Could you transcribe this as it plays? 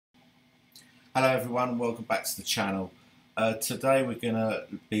Hello everyone, welcome back to the channel. Today we're going to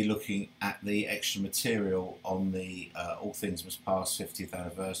be looking at the extra material on the All Things Must Pass 50th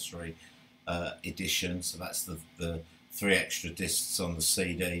anniversary edition. So that's the 3 extra discs on the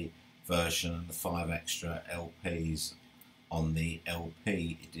CD version and the 5 extra LPs on the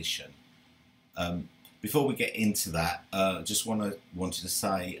LP edition. Before we get into that, just wanted to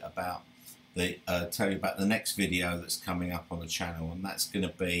say about tell you about the next video that's coming up on the channel, and that's going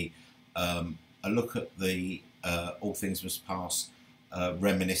to be a look at the All Things Must Pass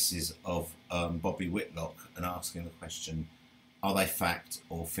reminiscences of Bobby Whitlock, and asking the question: are they fact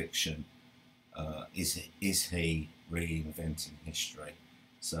or fiction? Is he reinventing history?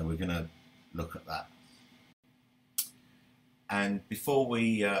 So we're going to look at that. And before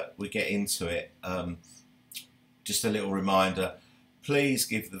we get into it, just a little reminder: please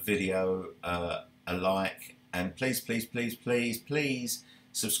give the video a like, and please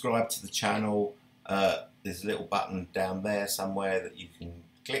subscribe to the channel. There's a little button down there somewhere that you can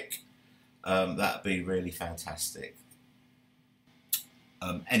click. That'd be really fantastic.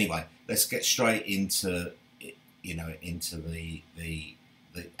 Anyway, let's get straight into into the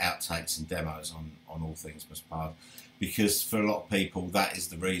outtakes and demos on All Things Must Pass, because for a lot of people that is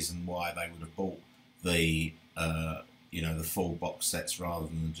the reason why they would have bought the the full box sets rather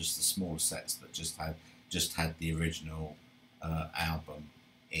than just the smaller sets that just had the original album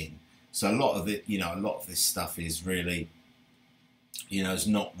in. So a lot of it, a lot of this stuff is really, is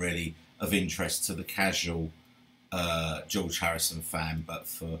not really of interest to the casual George Harrison fan, but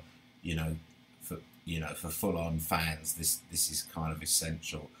for full-on fans, this is kind of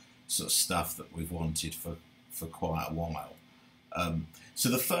essential sort of stuff that we've wanted for quite a while. So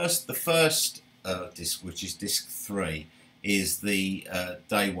the first disc, which is disc 3, is the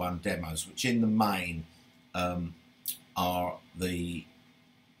day 1 demos, which in the main are the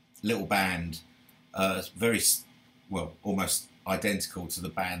little band, very well, almost identical to the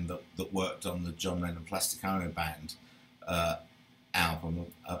band that worked on the John Lennon Plastic Ono Band album,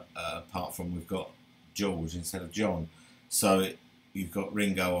 apart from we've got George instead of John. So you've got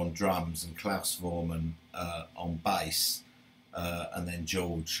Ringo on drums and Klaus Voormann on bass, and then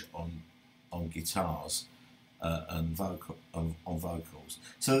George on guitars and on vocals.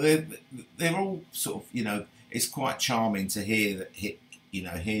 So they're all sort of, it's quite charming to hear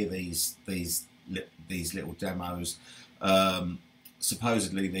these little demos.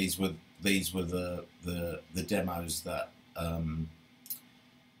 Supposedly these were the demos that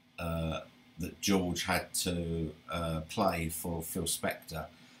that George had to play for Phil Spector,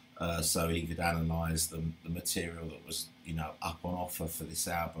 so he could analyse the material that was up on offer for this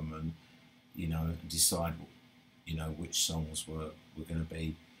album, and decide which songs were going to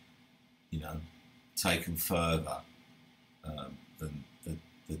be taken further than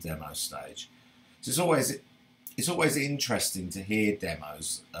the demo stage. So it's always interesting to hear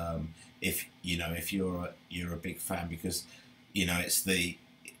demos, if you're a big fan, because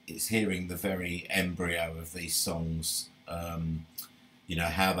it's hearing the very embryo of these songs,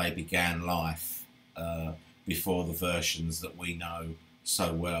 how they began life before the versions that we know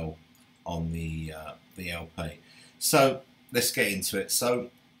so well on the LP. So let's get into it. So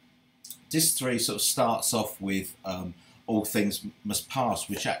disc 3 sort of starts off with All Things Must Pass,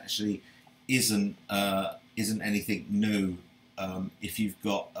 which actually isn't anything new. If you've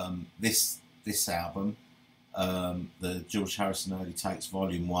got this album, the George Harrison Early Takes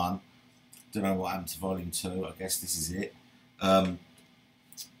Volume 1, don't know what happened to Volume 2. I guess this is it.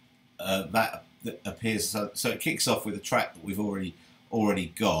 That appears. So it kicks off with a track that we've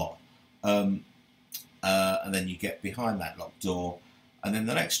already got, and then you get Behind That Locked Door, and then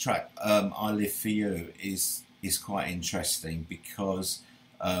the next track, I Live For You, is quite interesting, because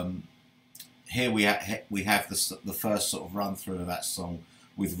here we have the first sort of run through of that song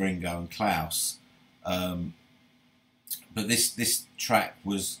with Ringo and Klaus, but this track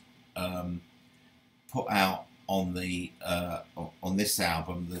was put out on the on this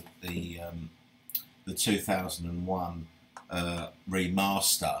album, the 2001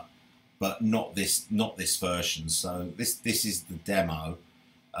 remaster, but not this version. So this is the demo,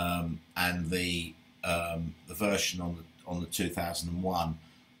 and the version on the 2001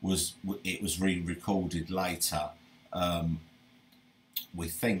 was re-recorded later. I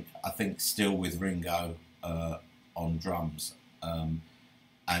think still with Ringo on drums,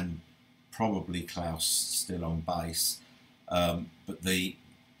 and probably Klaus still on bass, but the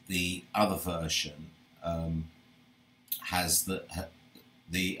other version has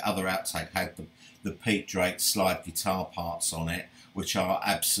the other outtake had the Pete Drake slide guitar parts on it, which are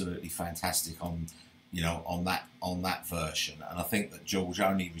absolutely fantastic on that version. And I think that George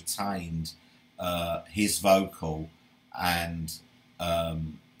only retained his vocal and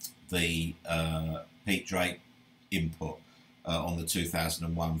the Pete Drake input on the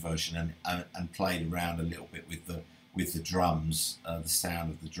 2001 version, and played around a little bit with the drums, the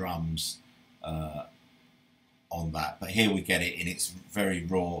sound of the drums on that. But here we get it in its very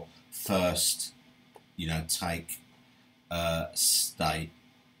raw first, take state.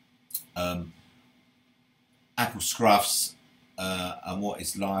 Apple Scruffs and What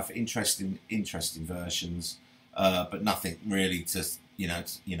Is Life, interesting versions, but nothing really to it's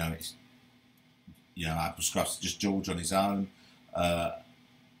Apple Scruffs just George on his own.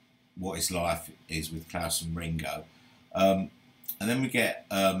 What Is Life is with Klaus and Ringo, and then we get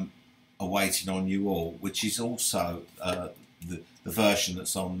Waiting on You All, which is also the version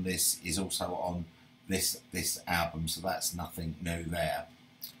that's on this is also on this album, so that's nothing new there.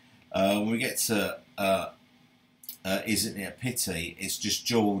 When we get to Isn't It a Pity, it's just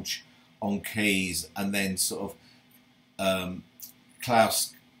George on keys, and then sort of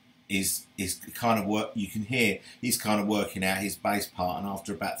Klaus is kind of you can hear he's kind of working out his bass part, and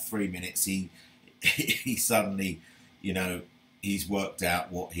after about 3 minutes he suddenly he's worked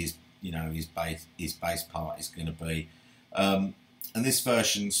out what his bass part is going to be, and this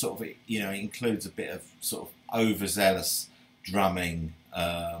version sort of includes a bit of sort of overzealous drumming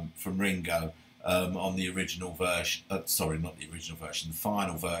from Ringo on the original version. Sorry, not the original version. The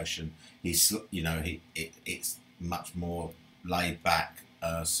final version, it's much more laid back,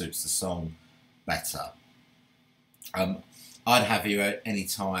 suits the song better. I'd Have You at Any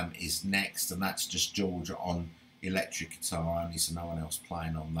Time is next, and that's just George on electric guitar only, so no one else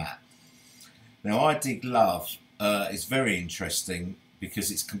playing on that. Now, I Dig Love is very interesting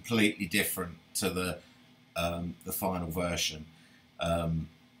because it's completely different to the final version.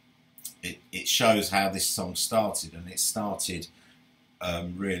 It shows how this song started, and it started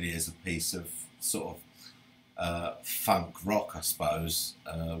really as a piece of sort of funk rock, I suppose,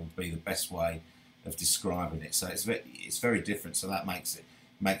 would be the best way of describing it. So it's very different, so that makes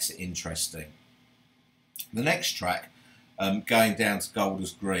it interesting. The next track, Going Down to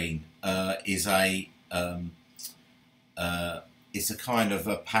Golders Green, is a kind of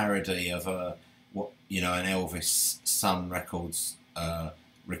a parody of an Elvis Sun Records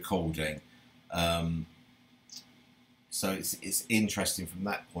recording. So it's interesting from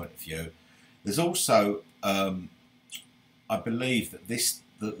that point of view. There's also, I believe that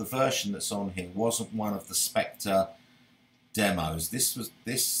the version that's on here wasn't one of the Spectre demos.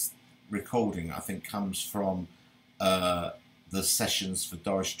 This recording, I think, comes from the sessions for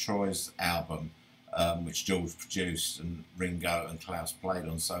Doris Troy's album, which George produced and Ringo and Klaus played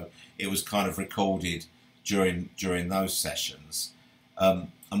on. So it was kind of recorded during those sessions.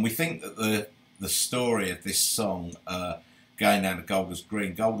 And we think that the story of this song, Going Down to Golders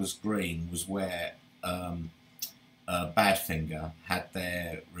Green was where Badfinger had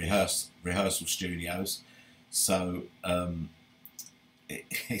their rehearsal studios. So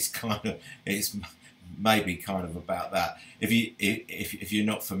it's maybe kind of about that. If you're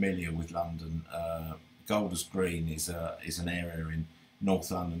not familiar with London, Golders Green is an area in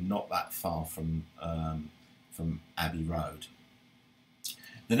North London, not that far from Abbey Road.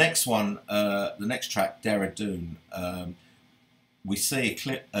 The next one, the next track, Derridoon, we see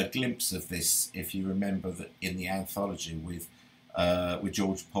a glimpse of this, if you remember, that in the anthology with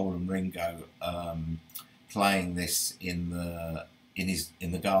George, Paul, and Ringo playing this in the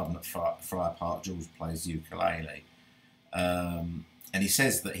garden at Friar Park. George plays ukulele, and he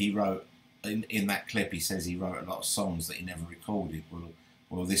says that he wrote in that clip. He says he wrote a lot of songs that he never recorded.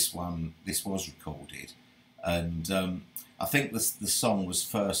 Well, this was recorded, and I think the song was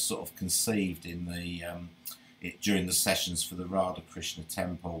first sort of conceived in during the sessions for the Radha Krishna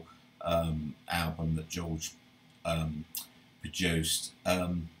Temple album that George produced,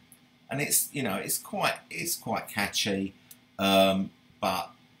 and it's quite catchy,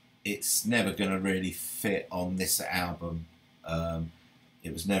 but it's never going to really fit on this album.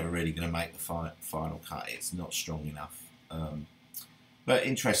 It was never really going to make the final cut. It's not strong enough, but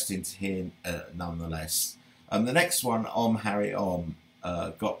interesting to hear nonetheless. The next one, Om Hari Om,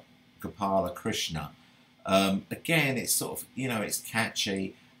 got Gopala Krishna. Again, it's sort of it's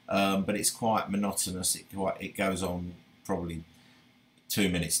catchy, but it's quite monotonous. It goes on probably 2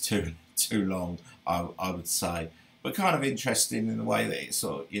 minutes too long, I would say, but kind of interesting in the way that it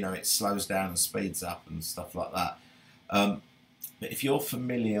sort of it slows down and speeds up and stuff like that. But if you're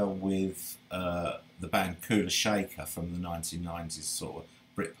familiar with the band Kula Shaker from the 1990s, sort of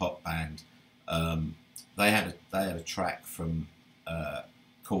Britpop band, they had a track from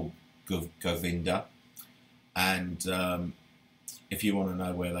called Govinda, and if you want to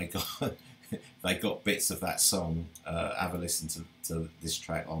know where they got they got bits of that song, have a listen to this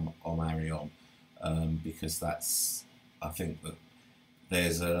track on Marry On, because that's, I think that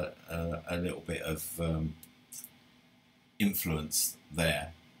there's a little bit of influence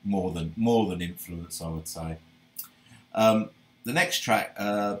there, more than influence, I would say. The next track,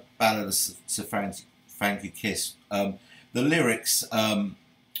 Ballad of Sir Frankie Kiss. The lyrics are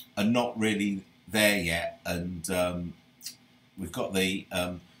not really there yet, and we've got the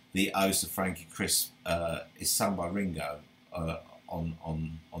 "Oh Sir Frankie Chris" is sung by Ringo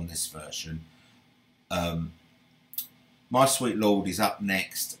on this version. "My Sweet Lord" is up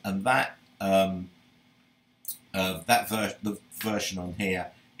next, and that the version on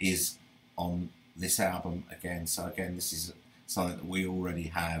here is on this album again. So again, this is something that we already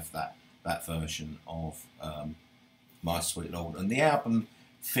have, that version of "My Sweet Lord," and the album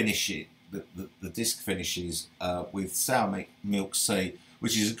finishes. The disc finishes with "Sour Milk Sea,"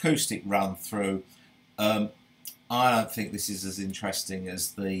 which is acoustic run through. I don't think this is as interesting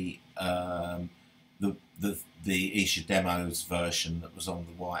as the Isha Demos version that was on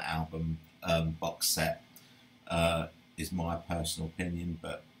the White Album box set. Is my personal opinion,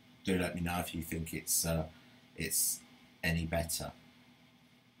 but do let me know if you think it's any better.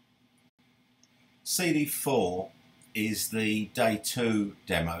 CD4 is the Day 2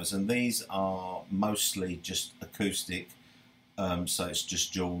 demos, and these are mostly just acoustic, so it's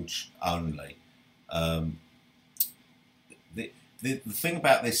just George only. The thing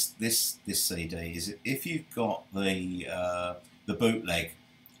about this CD is if you've got the bootleg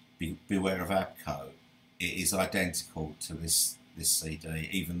Beware of Abco, it is identical to this CD.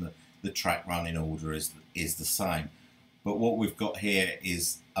 Even the track running order is the same. But what we've got here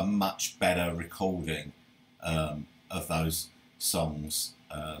is a much better recording of those songs.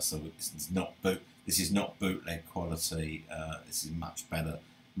 So this is not bootleg quality. This is much better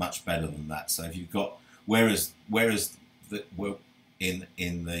than that. So if you've got whereas in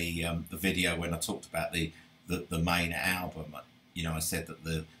the video when I talked about the main album, I said that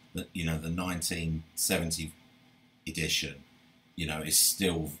the 1970 edition, is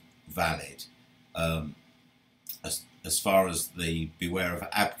still valid. As far as the Beware of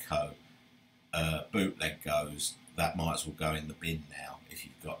Abco bootleg goes, that might as well go in the bin now if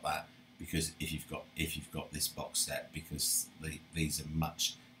you've got that, because if you've got this box set, because these are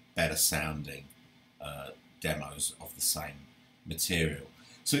much better sounding demos of the same material.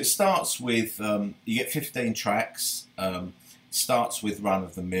 So it starts with you get 15 tracks. Starts with Run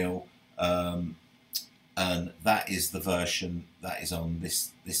of the Mill, and that is the version that is on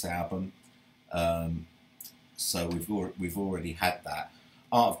this album. So we've already had that.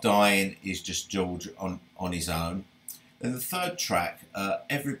 Art of Dying is just George on his own. And the third track,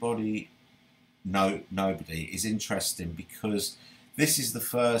 Everybody Nobody, is interesting because this is the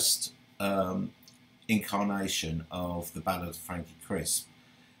first incarnation of the Ballad of Frankie Crisp.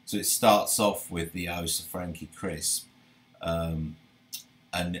 So it starts off with the "Oh Sir Frankie Crisp," and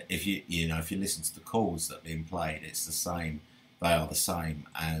if you listen to the chords that are being played, it's the same. They are the same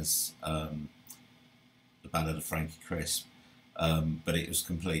as the Ballad of Frankie Crisp, but it was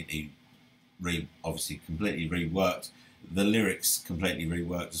completely reworked. The lyrics completely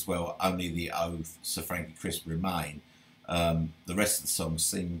reworked as well. Only the "Oh Sir Frankie Crisp" remain. The rest of the song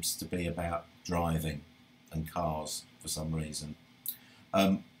seems to be about driving and cars for some reason.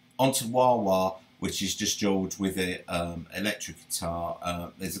 Onto Wah Wah, which is just George with the electric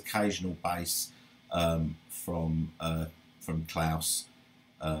guitar. There's occasional bass from Klaus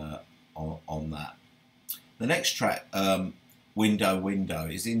on that. The next track, Window Window,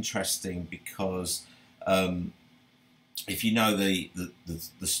 is interesting because if you know the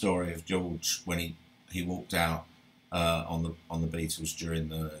story of George when he walked out on the Beatles during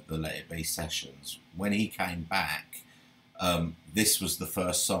the Let It Be sessions, when he came back, this was the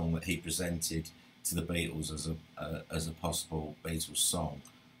first song that he presented to the Beatles as a possible Beatles song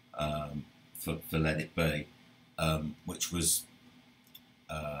for Let It Be, which was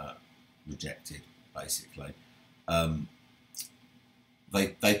rejected basically.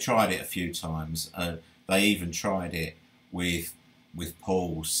 They tried it a few times. They even tried it with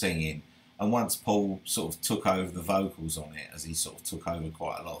Paul singing, and once Paul sort of took over the vocals on it, as he sort of took over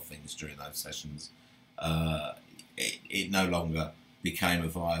quite a lot of things during those sessions, it no longer became a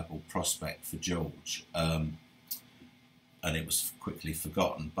viable prospect for George, and it was quickly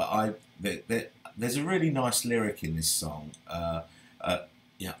forgotten. But there's a really nice lyric in this song.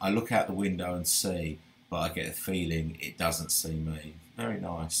 I look out the window and see, but I get a feeling it doesn't see me. Very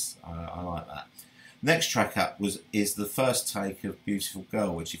nice. I like that. Next track up is the first take of Beautiful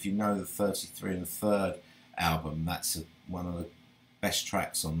Girl, which, if you know the 33 and the Third album, that's one of the best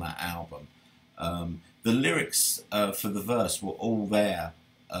tracks on that album. The lyrics for the verse were all there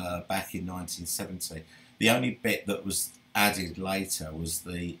back in 1970. The only bit that was added later was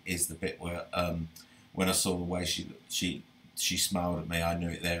the bit where when I saw the way she smiled at me, I knew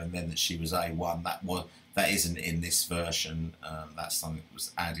it there and then that she was A1. That isn't in this version. That's something that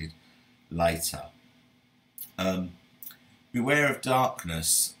was added later. Beware of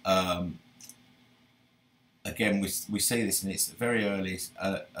Darkness. Again, we see this in its very earliest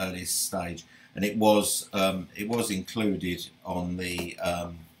stage, and it was included on the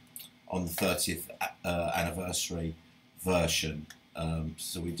 30th anniversary version.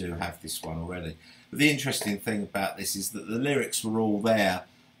 So we do have this one already. But the interesting thing about this is that the lyrics were all there,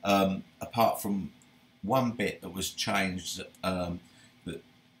 apart from one bit that was changed.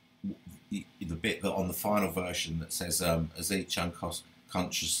 The bit that on the final version that says, "As each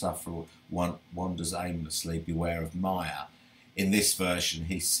unconscious sufferer wanders aimlessly, beware of Maya." In this version,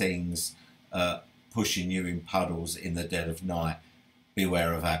 he sings, "Pushing you in puddles in the dead of night,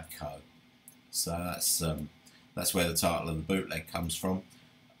 beware of Abco." So that's where the title of the bootleg comes from.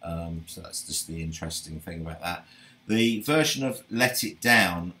 So that's just the interesting thing about that. The version of "Let It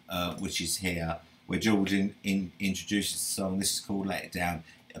Down," which is here, where George introduces the song, this is called "Let It Down."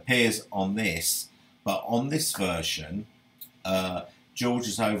 It appears on this, but on this version, George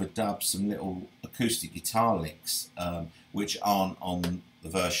has overdubbed some little acoustic guitar licks, which aren't on the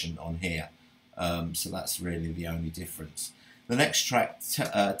version on here. So that's really the only difference. The next track,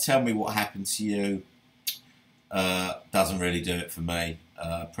 "Tell Me What Happened to You," doesn't really do it for me.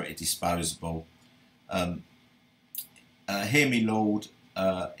 Pretty disposable. "Hear Me Lord"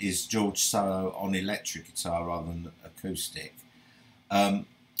 is George solo on electric guitar rather than acoustic.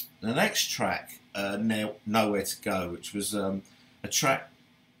 The next track, "Nowhere to Go," which was a track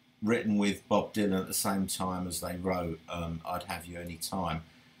written with Bob Dylan at the same time as they wrote "I'd Have You Any Time,"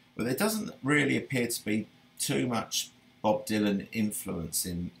 but there doesn't really appear to be too much Bob Dylan influence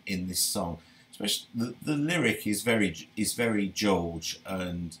in this song. Especially the lyric is very George,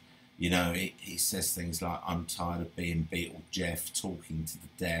 and you know he says things like, "I'm tired of being Beatle Jeff, talking to the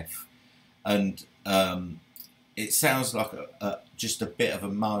deaf," and it sounds like just a bit of a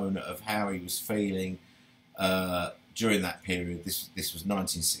moan of how he was feeling during that period. This was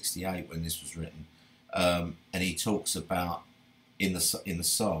 1968 when this was written, and he talks about in the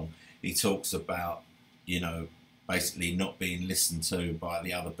song, he talks about, you know, basically not being listened to by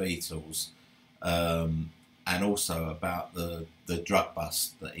the other Beatles, and also about the drug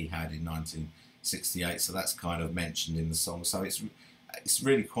bust that he had in 1968. So that's kind of mentioned in the song. So it's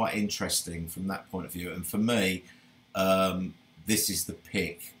really quite interesting from that point of view. And for me, this is the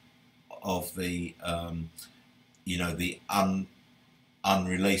pick of the you know, the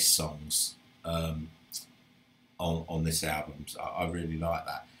unreleased songs on this album. So I really like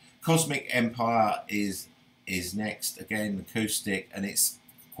that. "Cosmic Empire" is next, again acoustic, and it's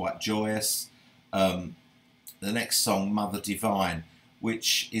quite joyous. The next song, "Mother Divine,"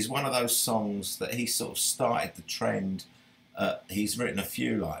 which is one of those songs that he sort of started the trend. He's written a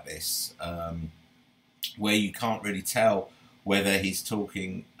few like this, where you can't really tell whether he's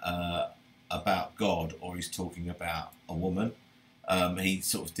talking about God or he's talking about a woman. He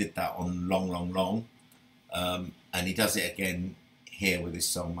sort of did that on Long, Long, Long, and he does it again here with his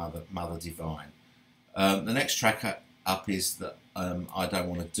song Mother Divine. The next track up is that "I Don't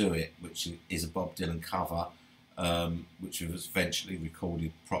Want to Do It," which is a Bob Dylan cover, which was eventually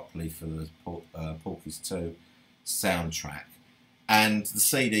recorded properly for the Porky's 2 soundtrack. And the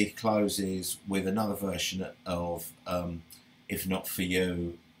CD closes with another version of "If Not For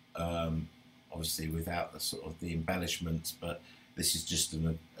You," obviously without the sort of the embellishments, but this is just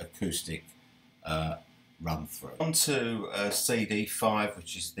an acoustic run through. On to CD 5,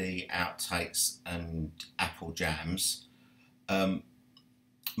 which is the Outtakes and Jams.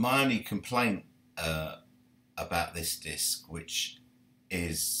 My only complaint about this disc, which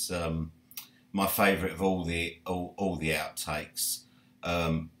is my favourite of all the outtakes,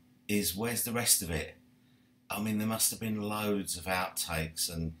 is where's the rest of it? I mean, there must have been loads of outtakes,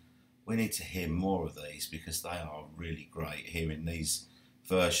 and we need to hear more of these because they are really great. Hearing these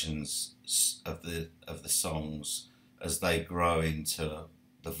versions of the songs as they grow into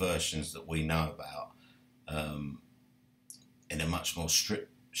the versions that we know about, in a much more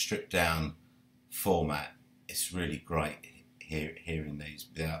stripped down format. It's really great hearing these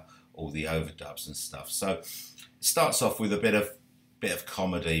without all the overdubs and stuff. So it starts off with a bit of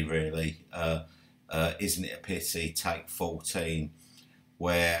comedy, really. Isn't It a Pity, take 14,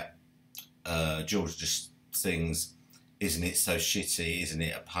 where George just sings, "Isn't it so shitty, isn't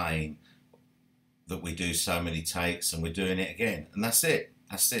it a pain that we do so many takes and we're doing it again?" And that's it.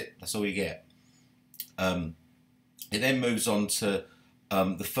 That's all you get. Um, it then moves on to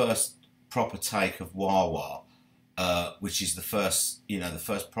the first proper take of Wah Wah, which is the first, the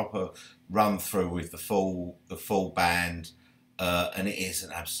first proper run through with the full band, and it is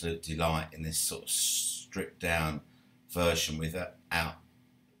an absolute delight in this sort of stripped down version without,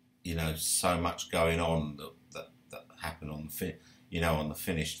 so much going on that happened on on the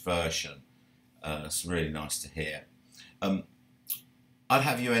finished version. It's really nice to hear. I'd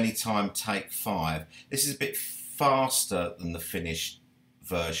Have You Anytime, take 5. This is a bit faster than the finished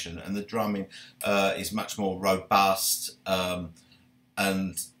version, and the drumming is much more robust. And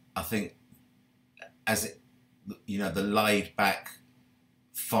I think as it, the laid back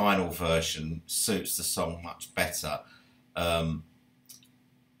final version suits the song much better. You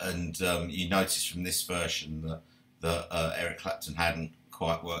notice from this version that Eric Clapton hadn't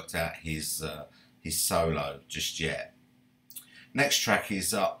quite worked out his solo just yet. Next track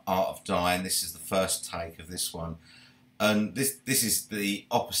is Art of Dying. This is the first take of this one, and this is the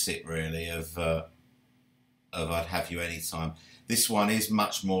opposite really of I'd Have You Anytime. This one is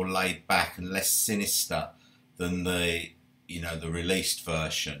much more laid back and less sinister than the released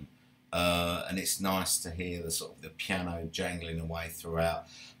version, and it's nice to hear the sort of the piano jangling away throughout.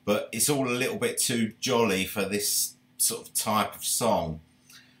 But it's all a little bit too jolly for this sort of type of song.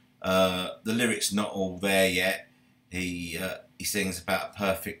 The lyrics not all there yet. He sings about a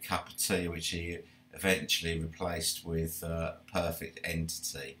perfect cup of tea, which he eventually replaced with Perfect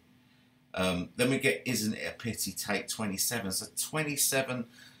Entity. Then we get Isn't It a Pity, take 27. So 27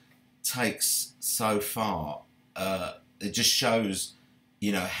 takes so far. It just shows,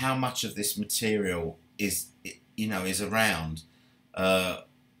 how much of this material is around.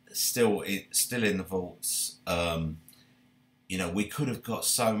 Still in the vaults. We could have got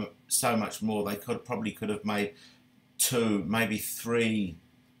so much more. They probably could have made 2, maybe 3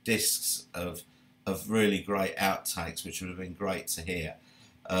 discs of really great outtakes, which would have been great to hear.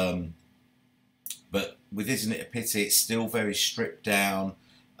 But with Isn't It a Pity, it's still very stripped down.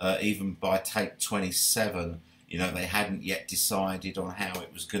 Even by take 27, they hadn't yet decided on how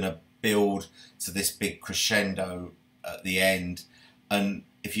it was going to build to this big crescendo at the end. And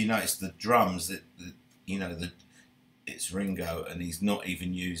if you notice the drums, it's Ringo, and he's not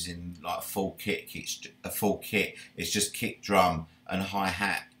even using like a full kit. It's just kick drum and hi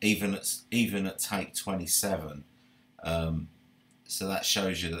hat, even at take 27. So that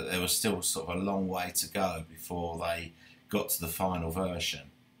shows you that there was still sort of a long way to go before they got to the final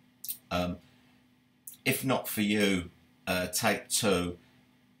version. If Not For You, take 2,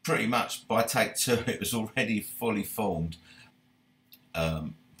 pretty much by take 2 it was already fully formed,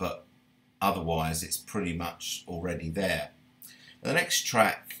 but otherwise it's pretty much already there. The next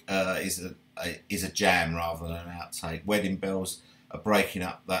track is a jam rather than an outtake. Wedding Bells Are Breaking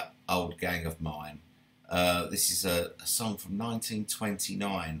Up That Old Gang of Mine. This is a song from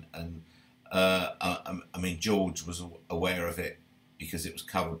 1929, and George was aware of it because it was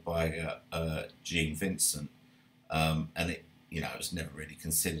covered by Gene Vincent, and it was never really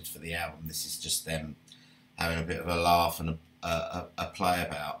considered for the album. This is just them having a bit of a laugh and a play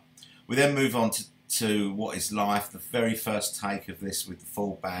about. We then move on to What Is Life, the very first take of this with the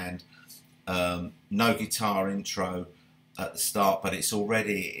full band. No guitar intro at the start, but it's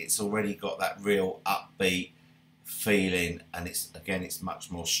already got that real upbeat feeling, and it's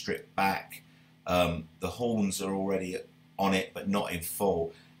much more stripped back. The horns are already on it, but not in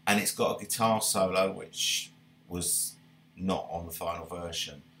full, and it's got a guitar solo which was not on the final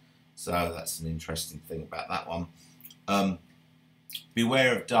version. So that's an interesting thing about that one.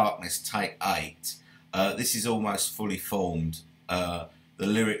 Beware of Darkness, take 8. This is almost fully formed. The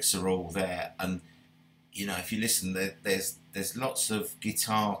lyrics are all there, and if you listen, there's lots of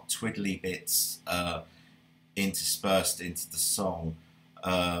guitar twiddly bits interspersed into the song,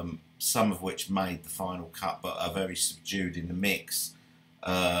 some of which made the final cut but are very subdued in the mix,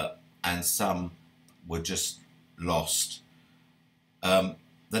 and some were just lost. The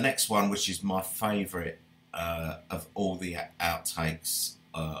next one, which is my favourite of all the outtakes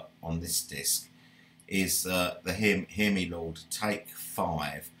on this disc, is the Hear Me Lord, take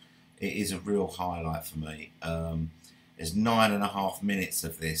 5. It is a real highlight for me. There's 9.5 minutes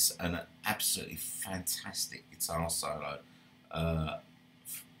of this, and an absolutely fantastic guitar solo,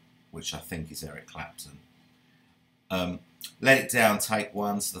 which I think is Eric Clapton. Let It Down, take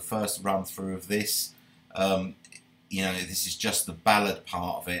 1, so the first run through of this. This is just the ballad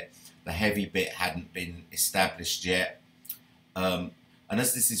part of it. The heavy bit hadn't been established yet. And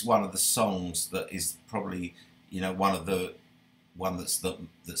as this is one of the songs that is probably, one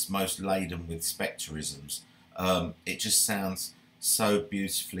that's most laden with Spectrisms, it just sounds so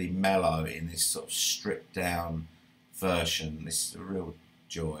beautifully mellow in this sort of stripped down version. This is a real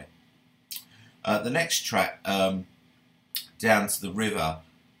joy. The next track, Down to the River,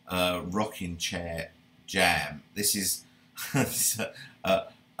 Rocking Chair Jam. This is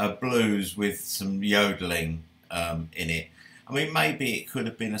a blues with some yodeling in it. I mean, maybe it could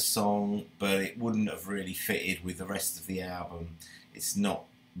have been a song, but it wouldn't have really fitted with the rest of the album. It's not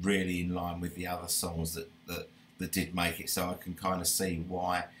really in line with the other songs that did make it, so I can kind of see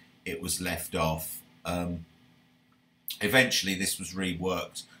why it was left off. Eventually, this was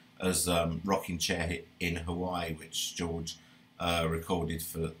reworked as Rocking Chair in Hawaii, which George recorded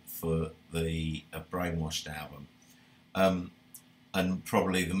for the Brainwashed album. And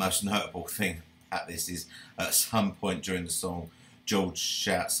probably the most notable thing at this is at some point during the song, George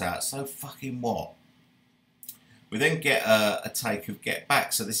shouts out, "So fucking what?" We then get a take of Get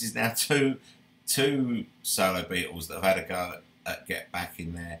Back. So this is now two solo Beatles that have had a go at Get Back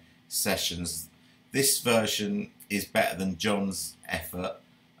in their sessions. This version is better than John's effort,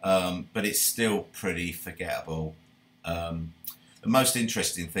 but it's still pretty forgettable. The most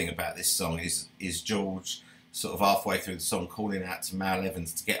interesting thing about this song is George sort of halfway through the song calling out to Mal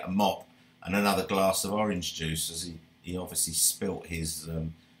Evans to get a mop and another glass of orange juice, as he obviously spilt his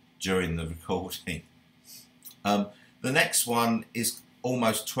during the recording. The next one is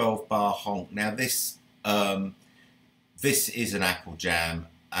Almost 12 Bar Honk. Now this is an Apple Jam,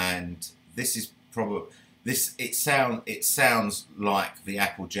 and this is probably it sounds like the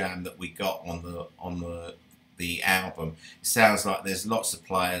Apple Jam that we got on the album. It sounds like there's lots of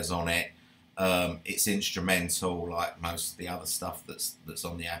players on it. It's instrumental, like most of the other stuff that's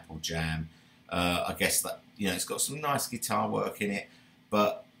on the Apple Jam. I guess that, you know, it's got some nice guitar work in it,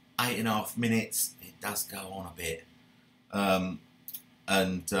 but 8.5 minutes, it does go on a bit.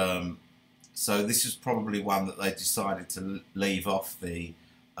 So this is probably one that they decided to leave off the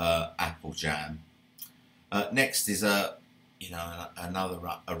Apple Jam. Next is another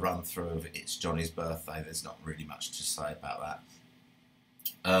run through of It's Johnny's Birthday. There's not really much to say about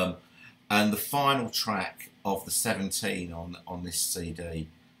that. And the final track of the 17 on this CD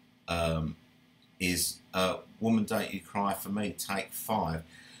is Woman Don't You Cry For Me, Take 5.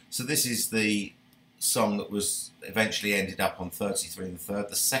 So this is the song that was eventually ended up on 33 and the Third,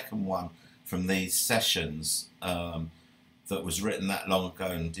 the second one from these sessions that was written that long ago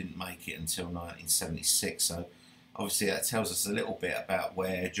and didn't make it until 1976. So obviously that tells us a little bit about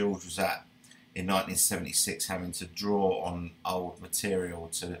where George was at in 1976, having to draw on old material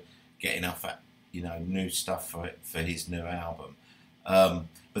to get enough, new stuff for his new album.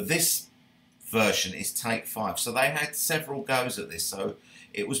 But this version is take 5, so they had several goes at this. So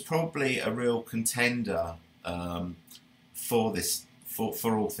it was probably a real contender for this,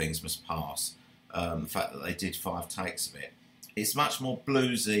 for All Things Must Pass. The fact that they did 5 takes of it. It's much more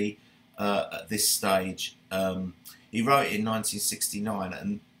bluesy at this stage. He wrote it in 1969,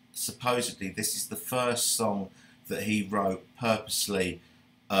 and supposedly this is the first song that he wrote purposely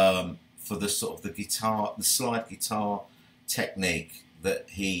for the sort of the slide guitar technique that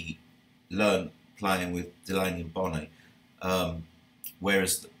he learned playing with Delaney and Bonnie.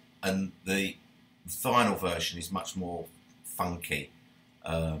 Whereas the final version is much more funky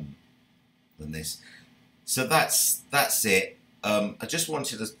than this. So that's it. I just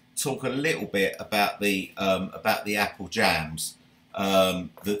wanted to talk a little bit about the Apple Jams,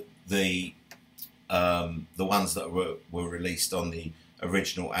 the ones that were released on the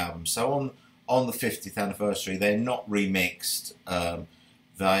original album. So on the 50th anniversary, they're not remixed.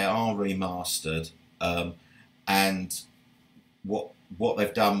 They are remastered, and what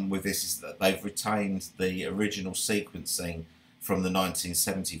they've done with this is that they've retained the original sequencing from the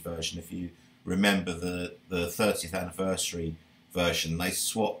 1970 version. If you remember the 30th anniversary version, they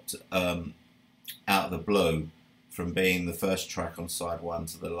swapped Out of the Blue from being the first track on side 1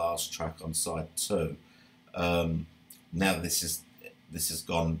 to the last track on side 2. Now this has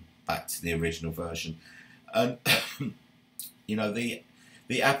gone back to the original version, and the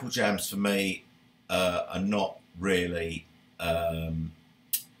Apple Jams for me are not really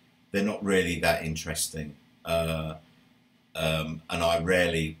they're not really that interesting, and I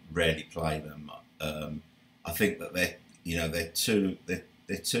rarely play them. I think that they're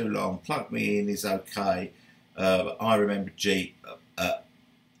too long. Plug Me In is okay. I Remember Jeep at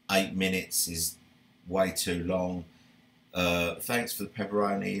 8 minutes is way too long. Thanks for the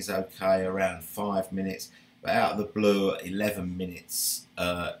Pepperoni is okay, around 5 minutes. But Out of the Blue at 11 minutes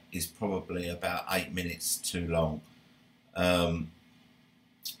is probably about 8 minutes too long. Now,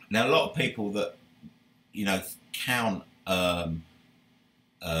 a lot of people that count All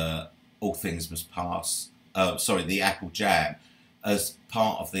Things Must Pass, the Apple Jam, as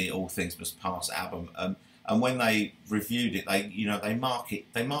part of the All Things Must Pass album. And when they reviewed it,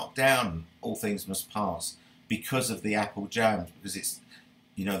 they mark down All Things Must Pass because of the Apple Jams, because it's,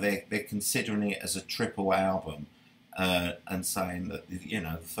 they're considering it as a triple album, and saying that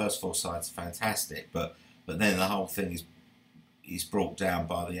the first 4 sides are fantastic, but then the whole thing is brought down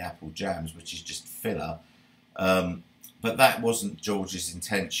by the Apple Jams, which is just filler. But that wasn't George's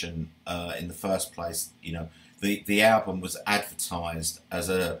intention in the first place. The album was advertised as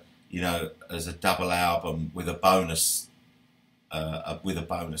a double album with a bonus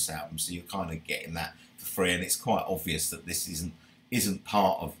album, so you're kind of getting that for free, and it's quite obvious that this isn't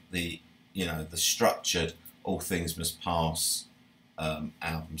part of the the structured All Things Must Pass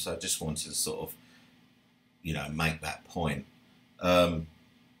album. So I just wanted to sort of make that point.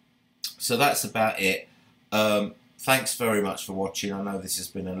 So that's about it. Thanks very much for watching. I know this has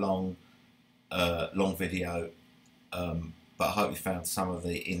been a long video, but I hope you found some of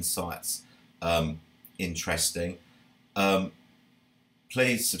the insights interesting.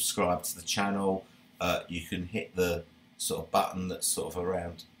 Please subscribe to the channel. You can hit the sort of button that's sort of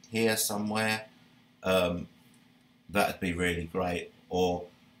around here somewhere. That'd be really great. Or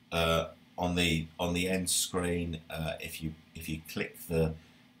on the end screen, if you click the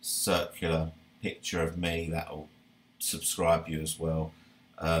circular picture of me, that'll subscribe you as well.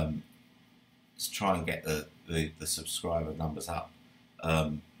 Let's try and get the subscriber numbers up.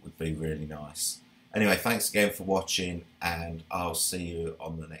 Would be really nice. Anyway, thanks again for watching, and I'll see you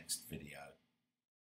on the next video.